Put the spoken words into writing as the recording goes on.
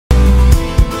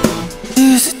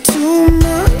Is it too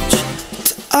much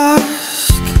to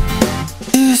ask?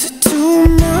 Is it too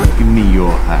much? Give me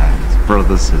your hands,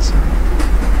 brother Scissor.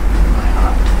 My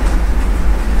heart.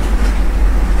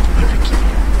 Perfectly.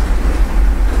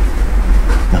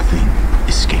 Nothing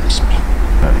escapes me.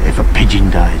 If a pigeon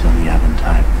dies on the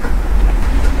Aventine,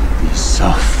 these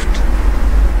soft,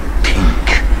 pink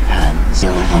hands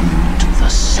nail them to the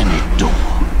Senate door.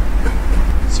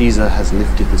 Caesar has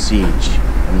lifted the siege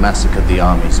and massacred the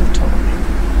armies of Ptolemy.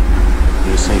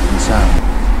 He is safe and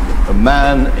sound. The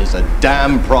man is a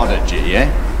damn prodigy,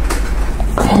 eh?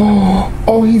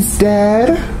 Oh, he's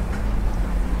dead?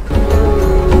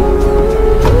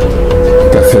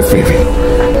 That's his baby.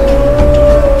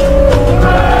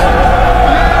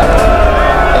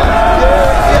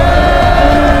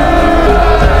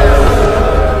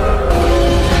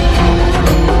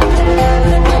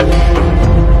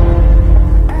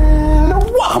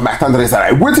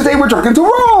 Today we're talking to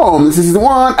Rome. This is season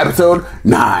 1, episode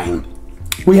 9.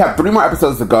 We have 3 more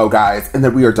episodes to go, guys, and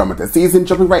then we are done with this season,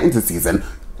 jumping right into season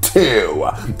 2.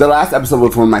 The last episode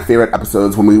was one of my favorite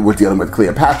episodes when we were dealing with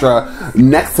Cleopatra.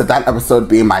 Next to that episode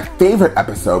being my favorite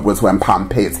episode was when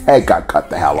Pompey's head got cut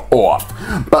the hell off.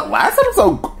 But last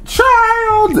episode,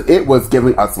 child, it was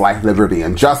giving us life, liberty,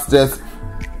 and justice.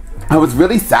 I was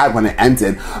really sad when it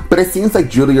ended, but it seems like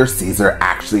Julius Caesar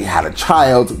actually had a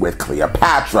child with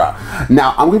Cleopatra.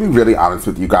 Now, I'm going to be really honest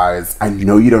with you guys. I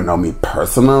know you don't know me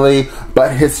personally,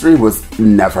 but history was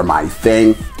never my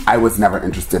thing. I was never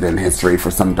interested in history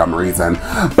for some dumb reason.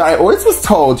 But I always was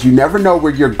told you never know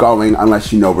where you're going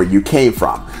unless you know where you came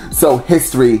from. So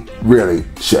history really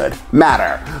should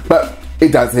matter. But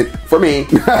it doesn't for me.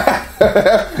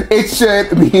 It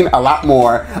should mean a lot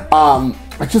more.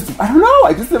 I don't know.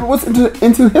 I just never was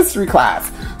into history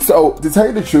class. So, to tell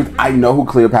you the truth, I know who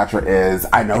Cleopatra is.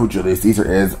 I know who Julius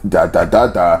Caesar is. But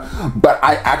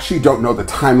I actually don't know the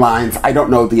timelines. I don't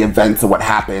know the events of what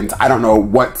happened. I don't know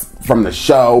what's from the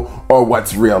show or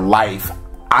what's real life.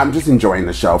 I'm just enjoying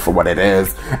the show for what it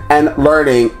is and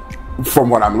learning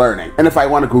from what I'm learning. And if I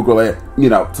want to Google it,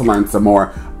 to learn some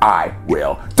more, I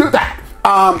will do that.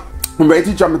 I'm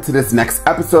ready to jump into this next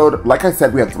episode. Like I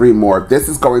said, we have 3 more. This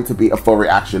is going to be a full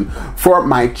reaction for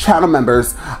my channel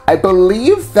members. I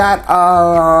believe this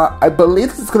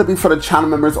is going to be for the channel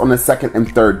members on the 2nd and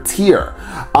 3rd tier.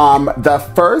 The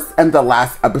first and the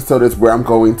last episode is where I'm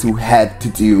going to head to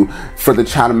do for the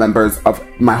channel members of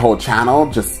my whole channel,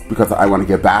 just because I want to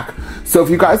give back. So if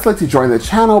you guys like to join the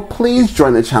channel, please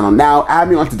join the channel now. Add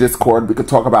me onto Discord. We could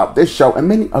talk about this show and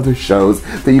many other shows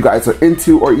that you guys are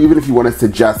into, or even if you want to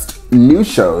suggest new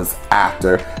shows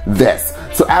after this.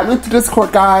 So add me to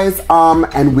Discord, guys,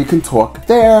 and we can talk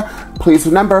there. Please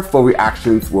remember, full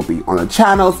reactions will be on the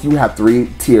channels. You have 3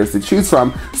 tiers to choose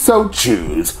from, so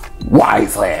choose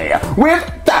wisely. With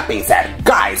that being said,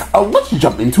 guys, let's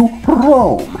jump into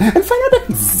Rome and find out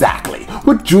exactly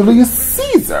what Julius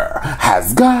Caesar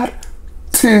has got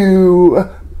to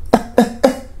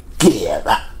give.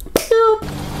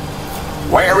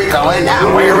 Where are we going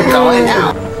now? Where are we going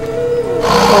now?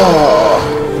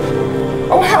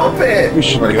 Oh, help it! We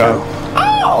should go.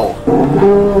 Oh!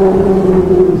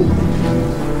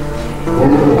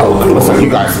 Oh, it looks like you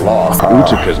guys lost.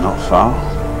 Utica's not far.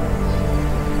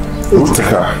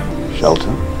 Utica.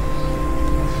 Shelter.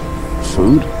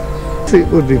 Food. It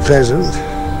would be pleasant.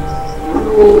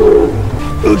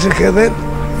 Utica, then.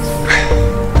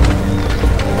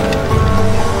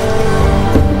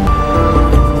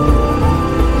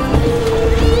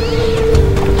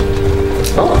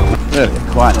 Really,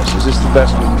 Aquinas, is this the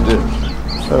best we can do?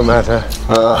 No matter.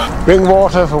 Bring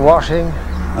water for washing.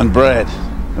 And bread.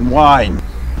 And wine.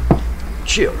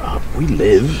 Cheer up, we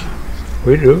live.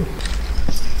 We do.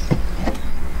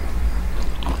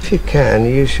 If you can,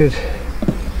 you should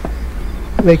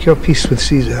make your peace with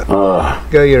Caesar.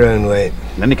 Go your own way.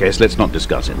 In any case, let's not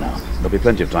discuss it now. There'll be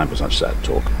plenty of time for such sad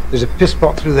talk. There's a piss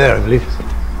pot through there, I believe.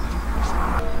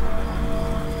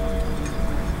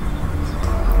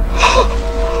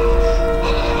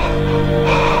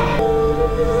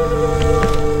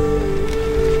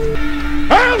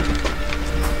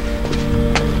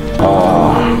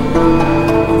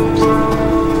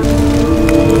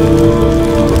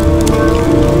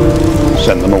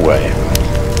 Send them away.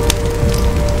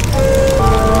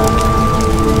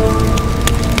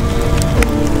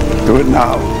 Do it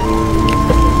now.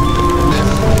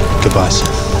 Goodbye, sir.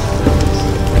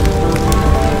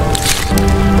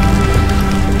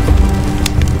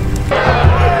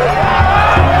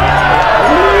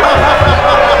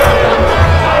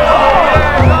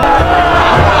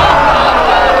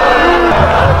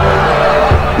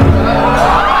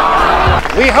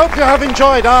 We hope to have have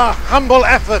enjoyed our humble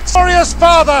efforts. Glorious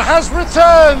father has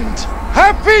returned.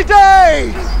 Happy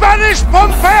day! Banish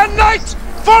Pompeian night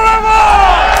forever!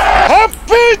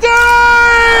 Happy day!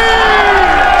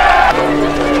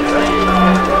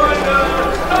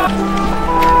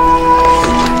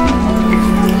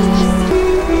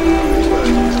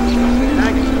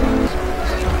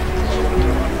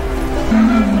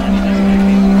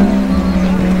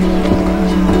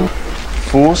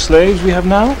 Four slaves we have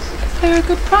now? They're a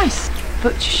good price.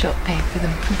 Butcher shop paid for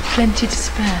them, with plenty to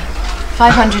spare.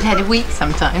 500 head a week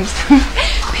sometimes.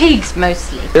 Pigs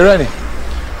mostly. You're ready.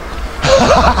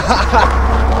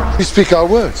 You speak our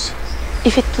words.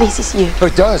 If it pleases you. Oh,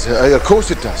 it does. Of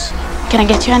course it does. Can I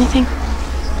get you anything?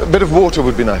 A bit of water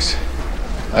would be nice.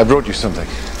 I brought you something.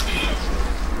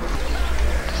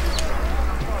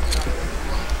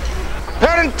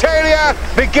 Parentalia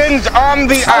begins on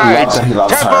the eyes.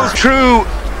 Temple's true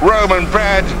Roman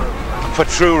bread for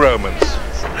true Romans.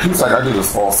 He's like, I do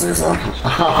this fall season.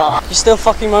 You're still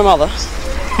fucking my mother?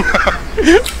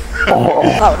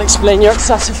 That would explain your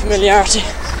excessive familiarity.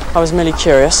 I was merely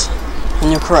curious,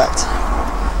 and you're correct.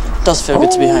 It does feel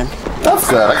good to be home. That's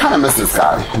good. I kind of miss this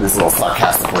guy in this little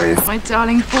sarcastic ways. My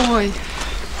darling boy.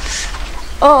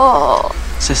 Oh.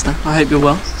 Sister, I hope you're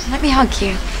well. Let me hug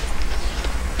you.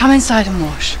 Come inside and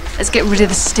wash. Let's get rid of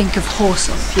the stink of horse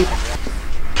off you.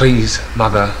 Please,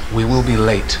 Mother, we will be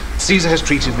late. Caesar has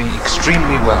treated me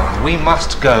extremely well. We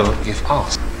must go if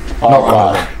asked. Oh,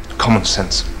 God. Common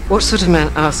sense. What sort of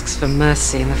man asks for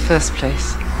mercy in the first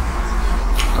place?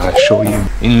 I assure you,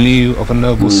 in lieu of a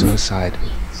noble suicide,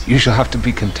 you shall have to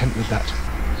be content with that.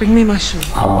 Bring me my shawl.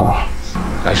 Oh.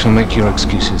 I shall make your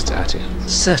excuses to Atia.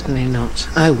 Certainly not.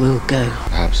 I will go.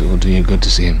 Perhaps it will do you good to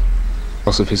see him.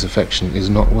 Loss of his affection is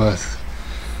not worth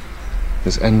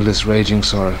this endless raging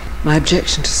sorrow. My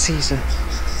objection to Caesar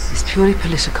is purely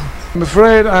political. I'm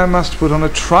afraid I must put on a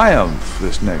triumph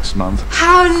this next month.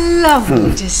 How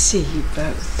lovely to see you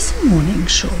both. It's a morning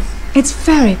shawl. It's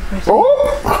very pretty.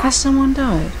 Oh. Has someone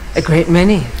died? A great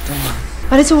many have died.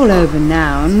 But it's all over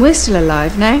now, and we're still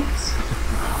alive now.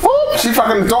 Oh, she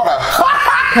fucking daughter.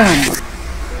 Come.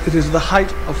 It is the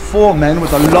height of 4 men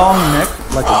with a long neck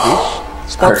like a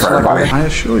dish. Spots like everybody. I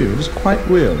assure you, it is quite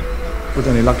real. With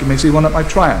any luck, you may see one at my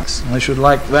triumphs. I should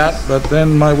like that, but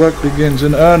then my work begins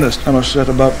in earnest. I must set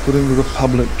about putting the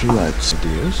Republic to rights.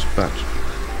 Ideas, but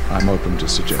I'm open to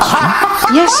suggestions.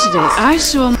 Yesterday, I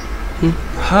saw...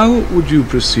 How would you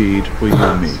proceed were you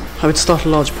me? I would start a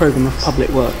large program of public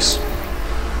works,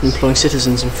 employing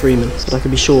citizens and freemen, but I could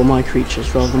be sure of my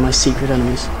creatures rather than my secret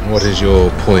enemies. What is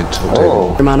your point,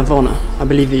 Octavian? A man of honour, I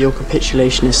believe that your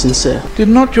capitulation is sincere. Did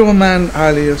not your man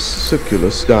Aelius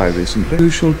Circulus die recently? Who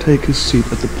shall take his seat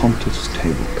at the Pontiff's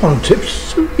table?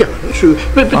 Pontiffs? Yeah, true.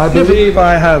 But I believe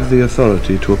I have the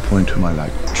authority to appoint whom I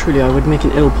like. Truly, I would make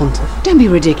an ill pontiff. Don't be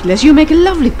ridiculous. You make a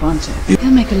lovely pontiff.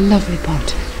 You'll make a lovely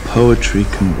pontiff. Poetry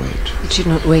can wait. It should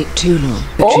not wait too long.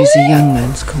 Poetry is a young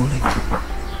man's calling.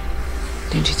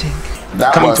 Don't you think?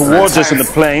 Coming towards us in the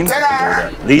plain.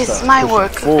 This is my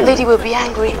work. Lady will be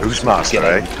angry. Who's master,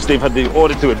 eh? Because they've had the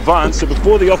order to advance, so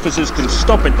before the officers can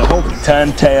stop it, the whole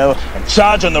turn tail and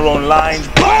charge on their own lines.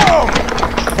 Boom!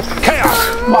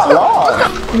 Chaos! My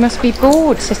lord. You must be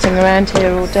bored sitting around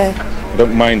here all day. I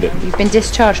don't mind it. You've been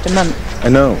discharged a month. I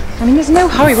know, I mean, there's no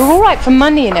hurry. We're all right for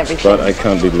money and everything. but I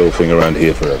can't be loafing around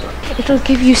here forever. It'll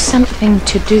give you something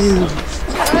to do.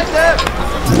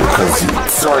 Because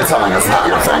storytelling is not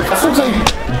your thing.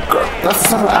 That's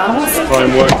some animals. Try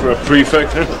and work for a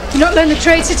prefect, huh? You're not learning the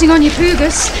trade sitting on your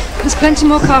pugas. There's plenty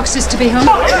more carcasses to be hung.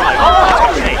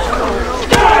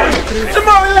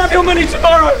 Tomorrow you'll have your money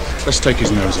tomorrow! Let's take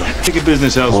his nose off. Take your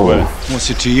business elsewhere. What's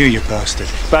it to you, you bastard?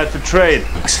 Bad for trade.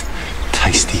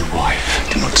 Tasty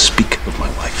wife. Do not speak of my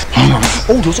wife.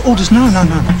 Orders, no.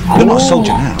 You're not a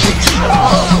soldier now.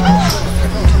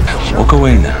 Walk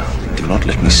away now. Do not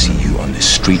let me see you on this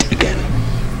street again.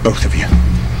 Both of you.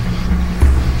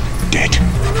 Dead.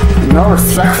 No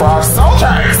respect for our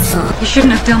soldiers. You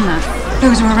shouldn't have done that.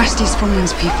 Those were Erastes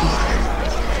Fulman's people.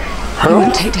 You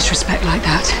won't take disrespect like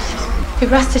that.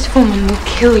 Erastes Fulman will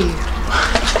kill you.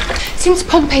 Since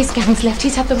Pompey's gangs left,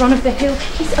 he's had the run of the hill.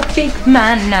 He's a big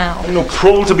man now. I'm no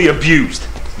prole to be abused.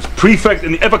 He's prefect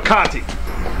in the Evocati.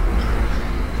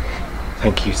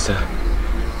 Thank you, sir.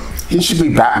 He should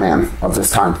be Batman of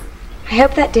this time. I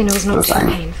hope that dinner was not too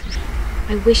Fine. painful.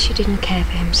 I wish you didn't care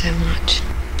for him so much.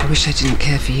 I wish I didn't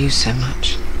care for you so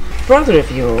much. Brother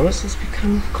of yours has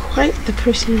become quite the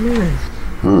pretty man.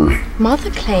 Mother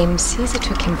claims Caesar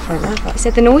took him for a lover. He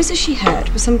said the noises she heard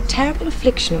was some terrible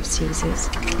affliction of Caesar's.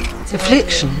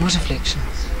 Affliction? What affliction?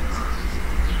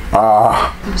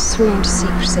 He was sworn to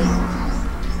secrecy.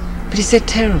 But is it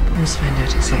terrible? You must find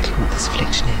out exactly what this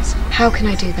affliction is. How can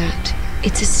I do that?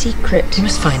 It's a secret. You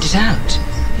must find it out.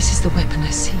 This is the weapon I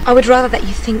see. I would rather that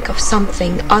you think of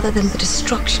something other than the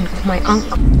destruction of my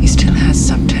uncle. He still has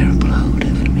some terrible hold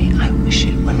over me. I wish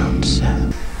it were not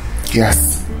so.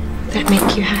 Yes. That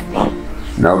make you happy?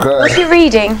 No good. What are you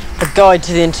reading? A guide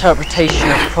to the interpretation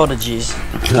of prodigies.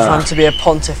 If I'm to be a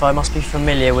pontiff, I must be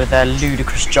familiar with their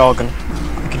ludicrous jargon.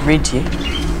 I could read to you.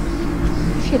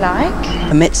 If you like.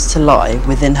 Permits to lie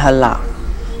within her lap,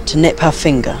 to nip her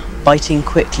finger, biting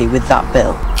quickly with that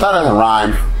bill. That doesn't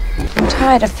rhyme. I'm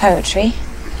tired of poetry.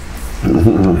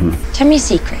 Tell me a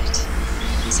secret.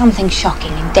 Something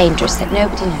shocking and dangerous that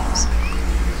nobody knows.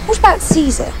 What about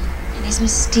Caesar and his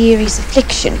mysterious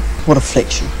affliction? What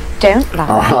affliction? Don't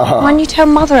lie. One you tell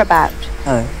Mother about.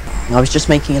 Oh, I was just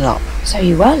making it up. So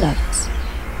you were lovers?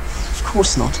 Of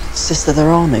course not. Sister, there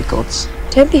are no gods.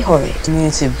 Don't be horrid. A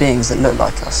community of beings that look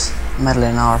like us, meddle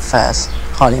in our affairs.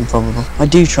 Highly improbable. I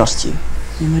do trust you.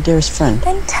 You're my dearest friend.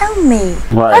 Then tell me.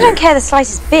 Right. I don't care the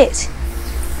slightest bit.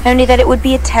 Only that it would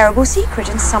be a terrible secret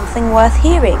and something worth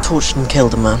hearing. Tortured and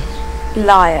killed a man.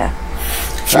 Liar.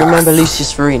 Do you remember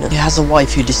Lucius Vorenus? He has a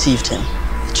wife who deceived him.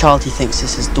 The child he thinks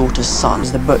is his daughter's son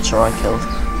is the butcher I killed.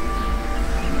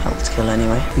 Helped kill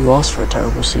anyway. You asked for a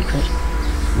terrible secret.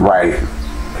 Right.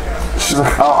 She's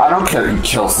like, oh, I don't care that you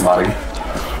kill somebody.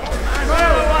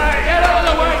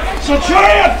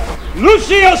 Centurion!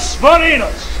 Lucius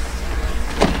Vorenus!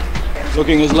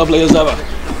 Looking as lovely as ever.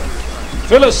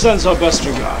 Phyllis sends her best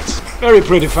regards. Very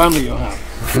pretty family you have.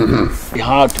 Be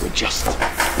hard to adjust.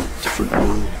 Different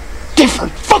rules.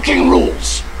 Different fucking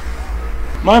rules!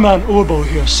 My man Urbo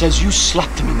here says you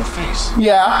slapped him in the face.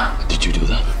 Yeah. Did you do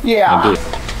that? Yeah. I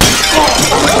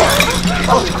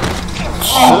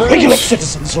did. Regular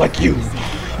citizens like you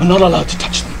are not allowed to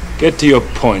touch them. Get to your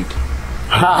point.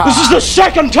 This is the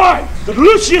second time that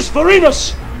Lucius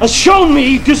Vorenus has shown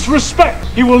me disrespect.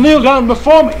 He will kneel down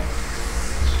before me.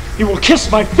 He will kiss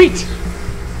my feet.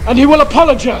 And he will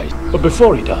apologize. But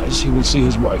before he dies, he will see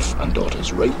his wife and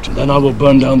daughters raped. And then I will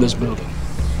burn down this building.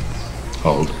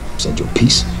 Hold. Said your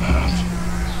piece?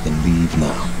 Then leave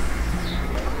now.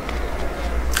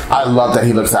 I love that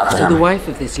he looks after So him. the wife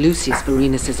of this Lucius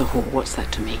Vorenus is a whore. What's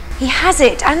that to me? He has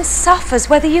it and suffers,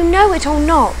 whether you know it or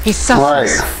not. He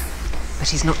suffers. Right. But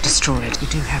he's not destroyed. You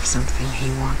do have something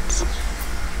he wants.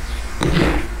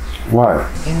 What?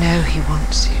 You know he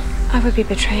wants you. I would be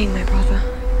betraying my brother.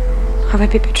 I would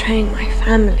be betraying my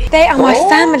family. They are my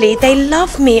family. They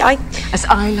love me. As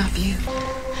I love you.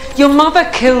 Your mother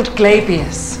killed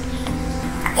Glabius.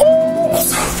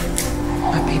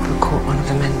 My people caught one of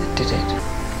the men that did it.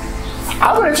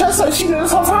 I would have just said she did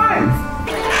this whole time.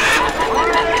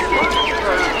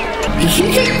 He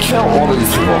can kill all of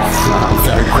these people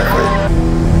very quickly.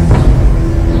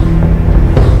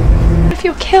 If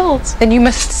you're killed, then you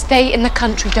must stay in the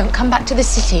country. Don't come back to the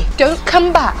city. Don't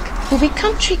come back. We'll be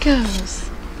country girls.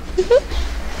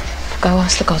 Go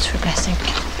ask the gods for a blessing.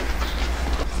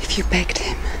 If you begged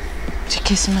him to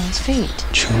kiss a man's feet.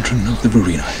 Children of the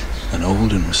Vorenus, an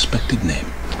old and respected name.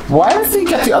 Why does he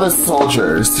get the other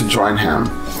soldiers to join him?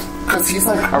 Because he's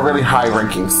like a really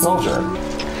high-ranking soldier.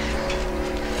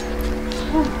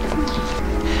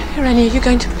 Irene, are you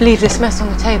going to leave this mess on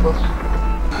the table?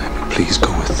 Please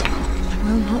go with them. I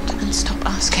will not, and stop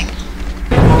asking.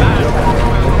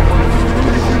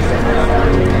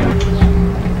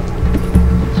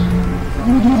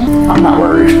 I'm not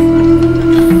worried.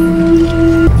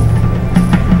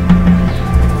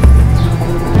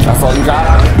 That's all you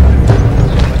got?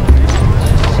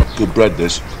 Good bread,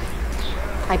 this.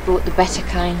 I brought the better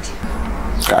kind.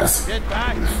 Guys.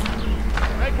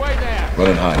 Run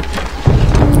and hide.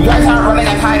 You guys aren't running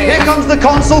and hiding. Here comes the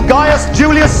consul Gaius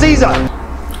Julius Caesar.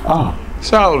 Oh.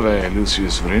 Salve,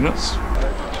 Lucius Vorenus.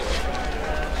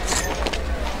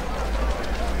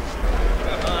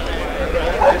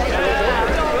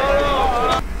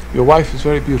 Your wife is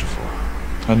very beautiful.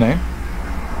 Her name?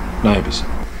 Niobe.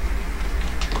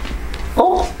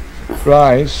 Oh.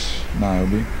 Rise,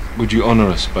 Niobe. Would you honor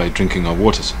us by drinking our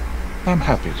waters? I'm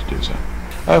happy to do so.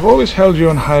 I have always held you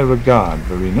in high regard,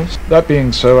 Vorenus. That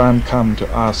being so, I am come to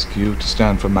ask you to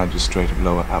stand for Magistrate of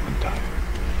Lower Aventine.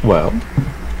 Well?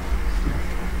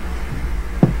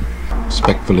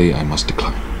 Respectfully, I must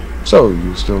decline. So,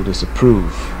 you still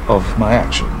disapprove of my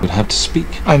action? You'd have to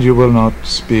speak. And you will not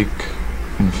speak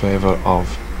in favor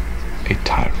of a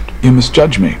tyrant. You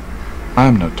misjudge me. I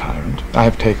am no tyrant. I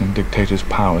have taken dictator's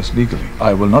powers legally.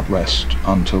 I will not rest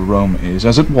until Rome is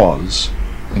as it was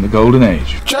in the Golden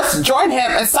Age. Just join him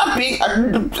and stop being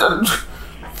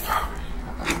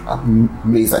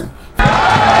amazing.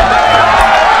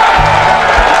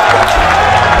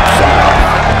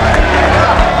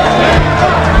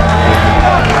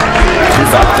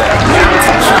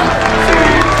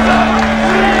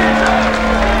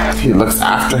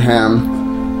 after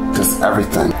him, just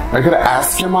everything. Are you gonna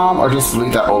ask your mom or just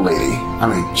leave that old lady? I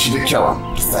mean, she did kill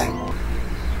him, just saying.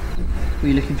 Were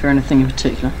you looking for anything in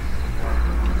particular?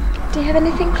 Do you have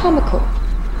anything comical?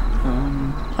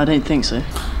 I don't think so.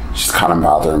 She's kind of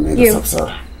bothering me this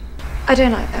episode. I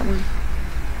don't like that one.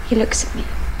 He looks at me.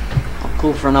 I'll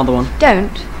call for another one.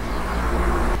 Don't.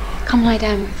 Come lie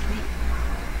down with me.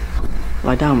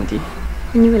 Lie down with you?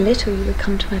 When you were little, you would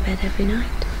come to my bed every night.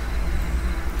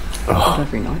 Not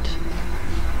every night.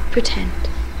 Pretend.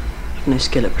 I've no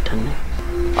skill at pretending.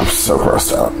 I'm so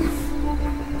grossed out.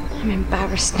 I'm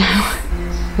embarrassed now.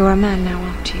 You're a man now,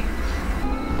 aren't you?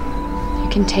 You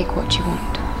can take what you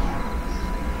want.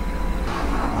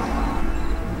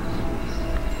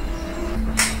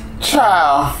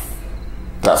 Ciao.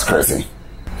 That's crazy.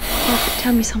 Robert,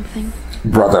 tell me something.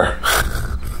 Brother.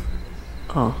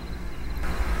 Oh.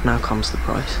 Now comes the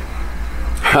price.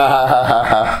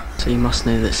 So you must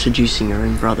know that seducing your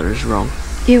own brother is wrong.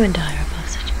 You and I are above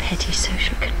such petty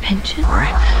social convention.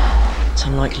 Alright. It's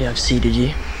unlikely I've seeded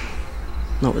you.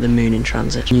 Not with the moon in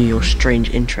transit. I knew your strange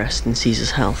interest in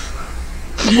Caesar's health.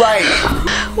 Right.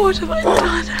 What have I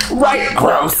done? Right,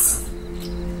 gross.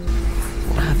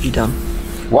 What have you done?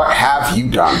 What have you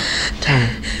done? Tell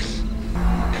me.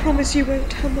 Promise you won't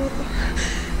tell Mother.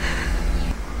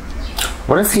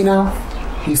 What is he now?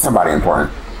 He's somebody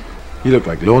important. You look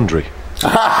like laundry.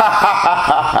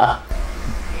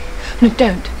 No,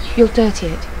 don't. You'll dirty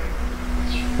it.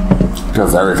 He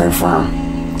does everything for him.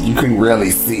 You can really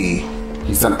see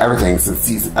he's done everything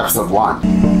since episode 1.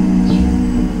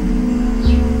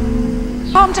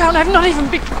 Calm down, I've not even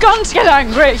begun to get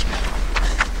angry.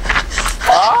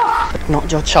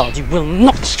 Not your child. You will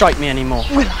not strike me anymore.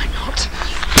 Will I not?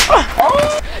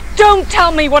 Don't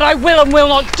tell me what I will and will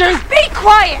not do. Be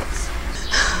quiet!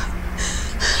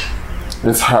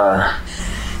 It's her.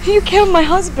 You killed my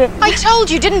husband. I told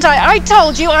you, didn't I? I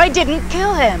told you I didn't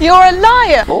kill him. You're a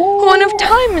liar. Ooh. One of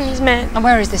Timon's men. And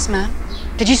where is this man?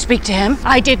 Did you speak to him?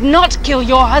 I did not kill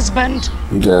your husband.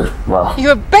 You did. Well.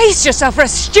 You abased yourself for a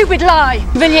stupid lie.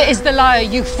 Servilia is the liar,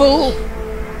 you fool.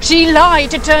 She lied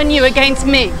to turn you against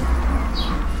me.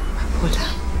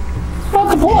 Not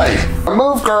the point. A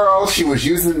move, girl. She was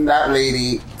using that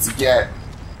lady to get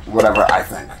whatever, I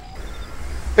think.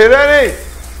 Hey, Rennie!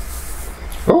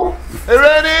 Oh. Hey,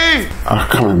 Rennie! Oh,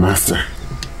 come on, master.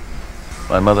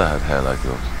 My mother had hair like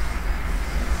yours.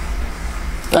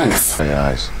 Thanks. Her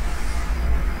eyes.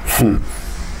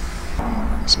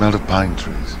 Smelled of pine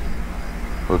trees.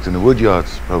 Worked in the wood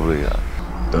yards, probably.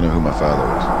 Don't know who my father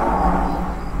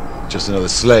was. Just another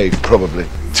slave, probably.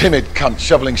 Timid cunt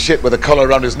shoveling shit with a collar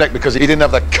around his neck because he didn't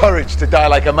have the courage to die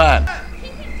like a man.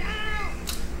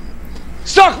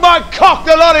 Suck my cock,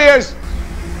 the lot of yous!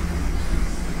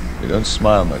 You don't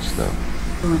smile much, though.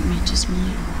 You want me to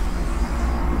smile?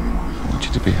 I want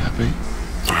you to be happy.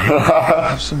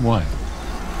 Have some wine.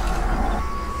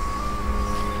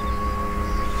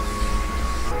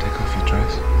 Take off your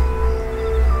dress.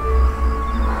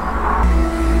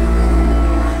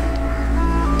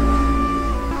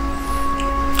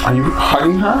 Are you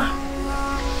hugging her?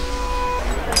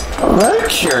 I'm very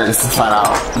curious to find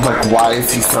out, like, why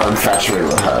is he so infatuated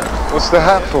with her? What's the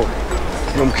hat for?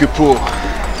 Yom Kippur.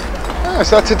 Ah, is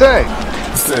that today?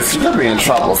 Sis, you're gonna be in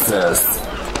trouble, sis.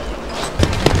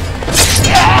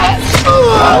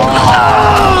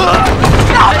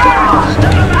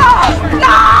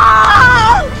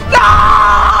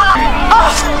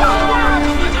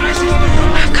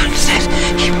 I've got to say,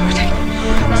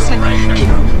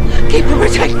 keep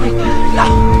protect me. No.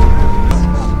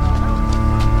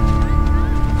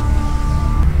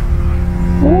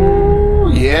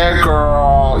 Ooh, yeah,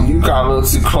 girl. You got a little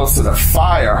too close to the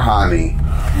fire, honey.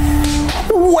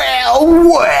 Well.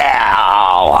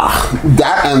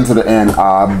 That ends to the end.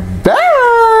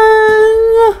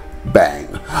 Bang.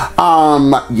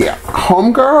 Yeah.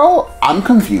 Homegirl, I'm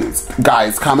confused.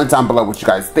 Guys, comment down below what you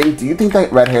guys think. Do you think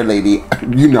that red-haired lady,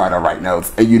 you know I don't write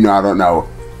notes, and you know I don't know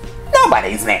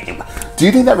nobody's name. Do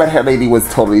you think that red-haired lady was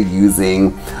totally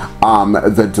using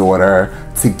the daughter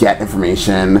to get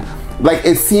information? Like,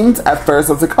 it seemed at first,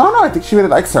 I was like, oh no, I think she really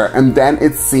likes her. And then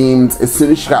it seemed, as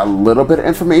soon as she got a little bit of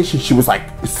information, she was like,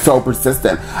 so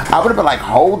persistent. I would have been like,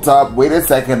 hold up, wait a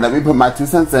second, let me put my 2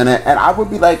 cents in it. And I would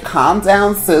be like, calm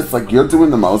down, sis, like, you're doing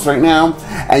the most right now.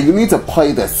 And you need to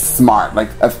play this smart. Like,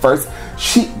 at first,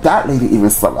 that lady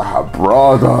even slept with her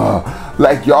brother.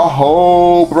 Like, your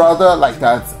whole brother, like,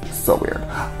 that's so weird.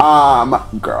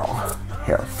 Girl,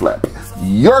 hair flip.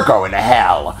 You're going to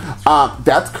hell.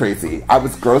 That's crazy. I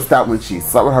was grossed out when she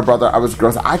slept with her brother. I was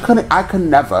grossed. I could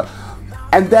never.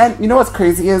 And then, you know what's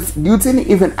crazy is, you didn't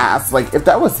even ask, like, if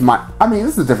that was my, I mean,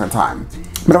 this is a different time.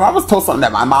 But if I was told something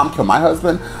that my mom killed my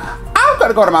husband, I'm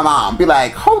gonna go to my mom, be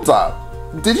like, hold up,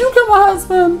 did you kill my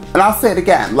husband? And I'll say it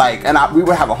again, like, and we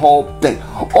would have a whole thing.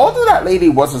 Although that lady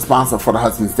was responsible for the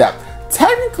husband's death,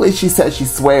 technically she says she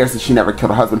swears that she never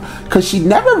killed her husband because she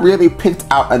never really picked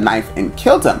out a knife and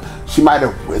killed him. She might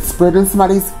have whispered in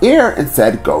somebody's ear and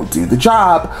said, go do the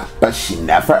job, but she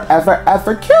never, ever,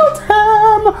 ever killed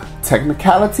him.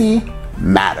 Technicality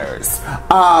matters.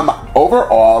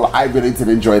 Overall, I really did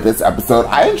enjoy this episode.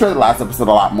 I enjoyed the last episode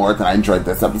a lot more than I enjoyed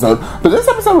this episode, but this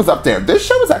episode was up there. This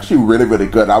show was actually really, really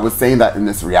good. I was saying that in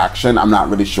this reaction. I'm not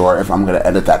really sure if I'm going to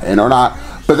edit that in or not,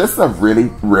 but this is a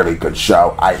really, really good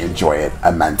show. I enjoy it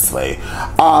immensely.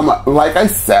 Like I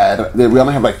said, we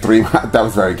only have like 3, that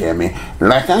was very gamey.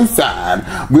 Like I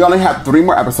said, we only have 3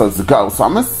 more episodes to go, so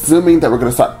I'm assuming that we're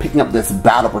going to start picking up this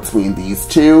battle between these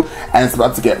two, and it's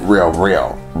about to get real.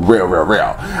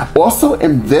 Also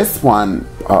in this one,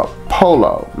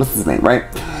 Polo, what's his name, right?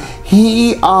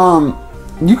 He,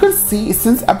 you can see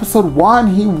since episode 1,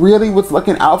 he really was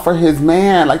looking out for his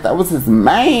man. Like, that was his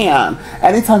man.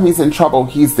 Anytime he's in trouble,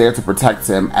 he's there to protect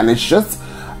him. And it's just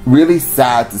really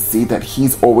sad to see that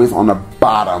he's always on the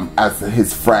bottom as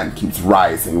his friend keeps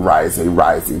rising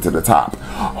to the top.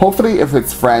 Hopefully, if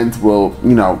his friends will,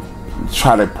 you know,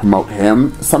 try to promote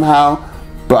him somehow.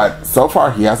 But so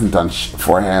far, he hasn't done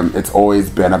for him. It's always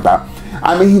been about,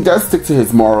 I mean, he does stick to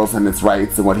his morals and his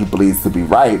rights and what he believes to be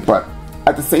right, but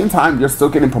at the same time, you're still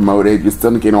getting promoted, you're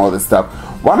still getting all this stuff.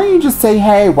 Why don't you just say,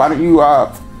 hey, why don't you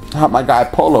help my guy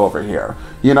Polo over here?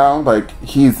 You know, like,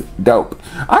 he's dope.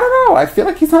 I don't know, I feel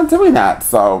like he's not doing that,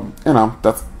 so, you know,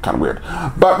 that's kind of weird.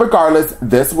 But regardless,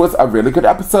 this was a really good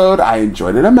episode. I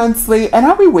enjoyed it immensely, and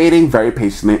I'll be waiting very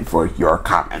patiently for your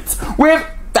comments. With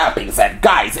that being said,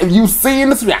 guys, if you've seen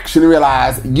this reaction and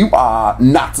realize you are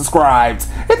not subscribed,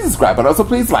 hit the subscribe button. Also,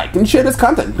 please like and share this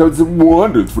content because it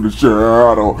wonders for the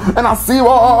channel. And I'll see you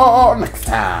all next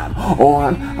time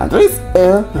on Andres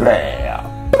El Rey.